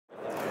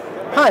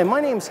Hi,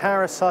 my name's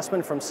Harris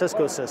Sussman from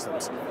Cisco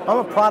Systems. I'm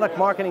a product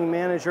marketing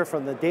manager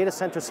from the Data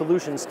Center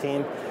Solutions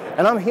team,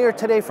 and I'm here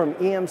today from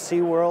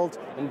EMC World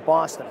in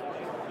Boston.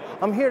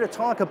 I'm here to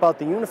talk about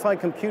the unified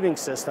computing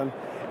system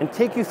and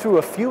take you through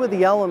a few of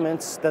the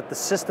elements that the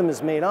system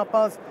is made up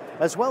of,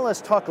 as well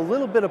as talk a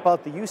little bit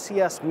about the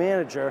UCS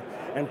Manager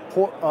and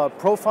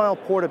profile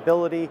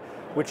portability,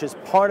 which is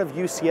part of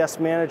UCS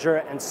Manager,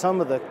 and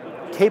some of the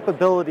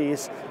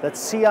capabilities that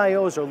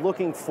CIOs are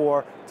looking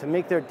for to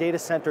make their data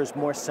centers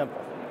more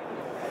simple.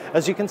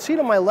 As you can see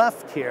to my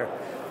left here,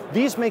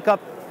 these make up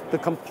the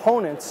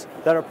components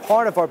that are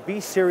part of our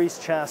B-Series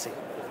chassis.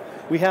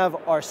 We have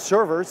our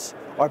servers,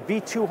 our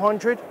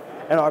B200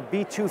 and our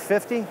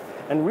B250,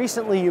 and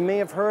recently you may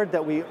have heard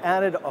that we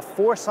added a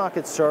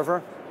 4-socket server,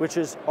 which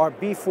is our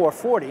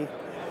B440,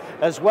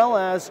 as well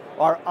as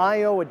our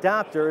I/O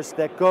adapters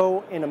that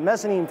go in a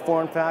mezzanine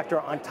form factor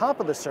on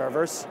top of the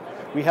servers.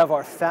 We have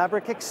our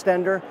fabric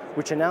extender,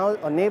 which now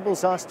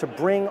enables us to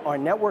bring our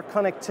network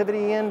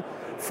connectivity in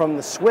from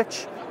the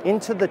switch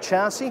into the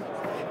chassis,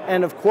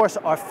 and of course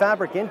our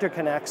fabric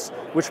interconnects,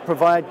 which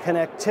provide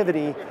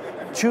connectivity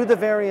to the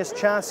various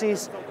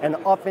chassis and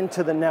up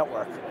into the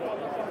network.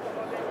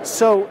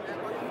 So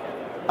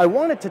I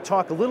wanted to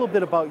talk a little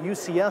bit about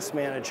UCS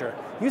Manager.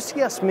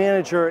 UCS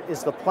Manager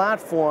is the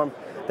platform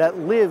that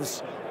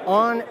lives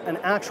on an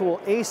actual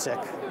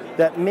ASIC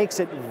that makes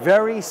it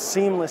very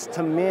seamless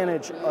to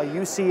manage a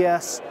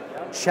UCS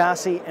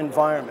chassis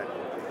environment.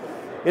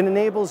 It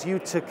enables you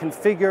to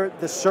configure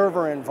the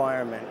server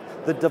environment,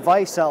 the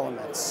device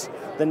elements,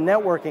 the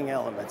networking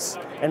elements,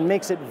 and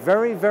makes it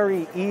very,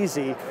 very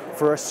easy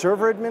for a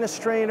server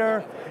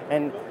administrator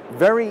and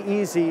very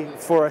easy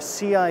for a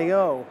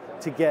CIO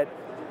to get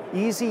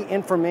easy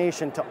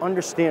information to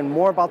understand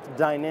more about the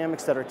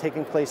dynamics that are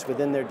taking place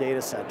within their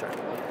data center.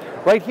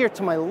 Right here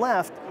to my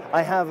left,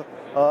 I have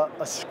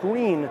a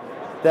screen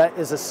that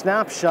is a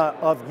snapshot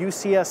of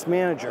UCS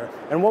Manager.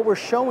 And what we're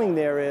showing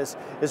there is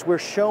we're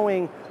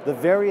showing the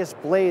various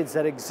blades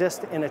that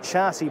exist in a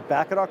chassis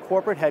back at our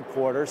corporate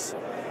headquarters,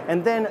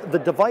 and then the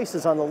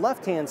devices on the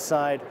left-hand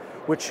side,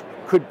 which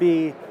could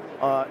be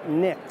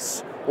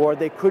NICs, or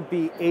they could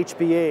be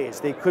HBAs,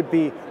 they could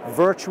be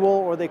virtual,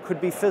 or they could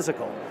be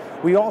physical.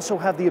 We also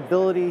have the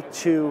ability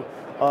to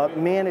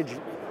manage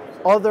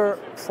other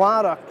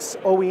products,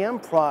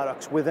 OEM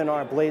products within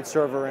our blade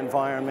server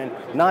environment,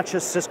 not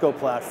just Cisco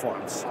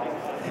platforms.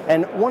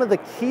 And one of the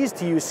keys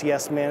to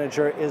UCS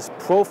Manager is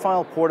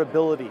profile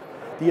portability,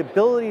 the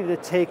ability to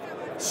take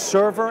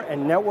server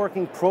and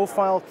networking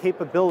profile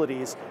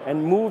capabilities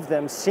and move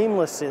them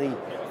seamlessly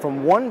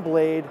from one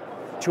blade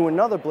to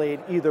another blade,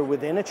 either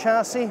within a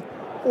chassis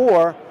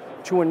or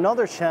to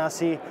another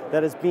chassis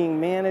that is being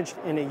managed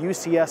in a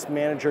UCS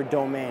Manager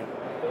domain.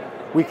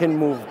 We can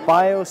move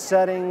BIOS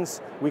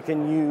settings, we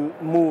can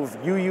move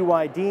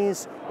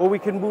UUIDs, or we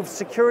can move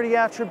security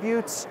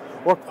attributes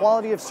or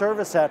quality of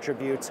service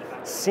attributes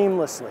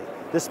seamlessly.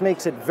 This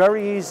makes it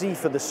very easy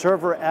for the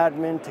server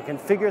admin to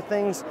configure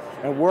things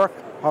and work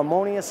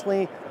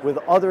harmoniously with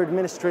other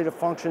administrative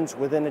functions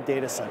within a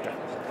data center.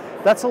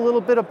 That's a little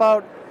bit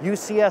about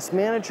UCS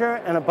Manager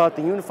and about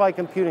the unified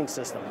computing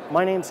system.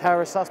 My name's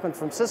Harris Sussman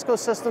from Cisco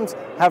Systems.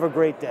 Have a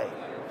great day.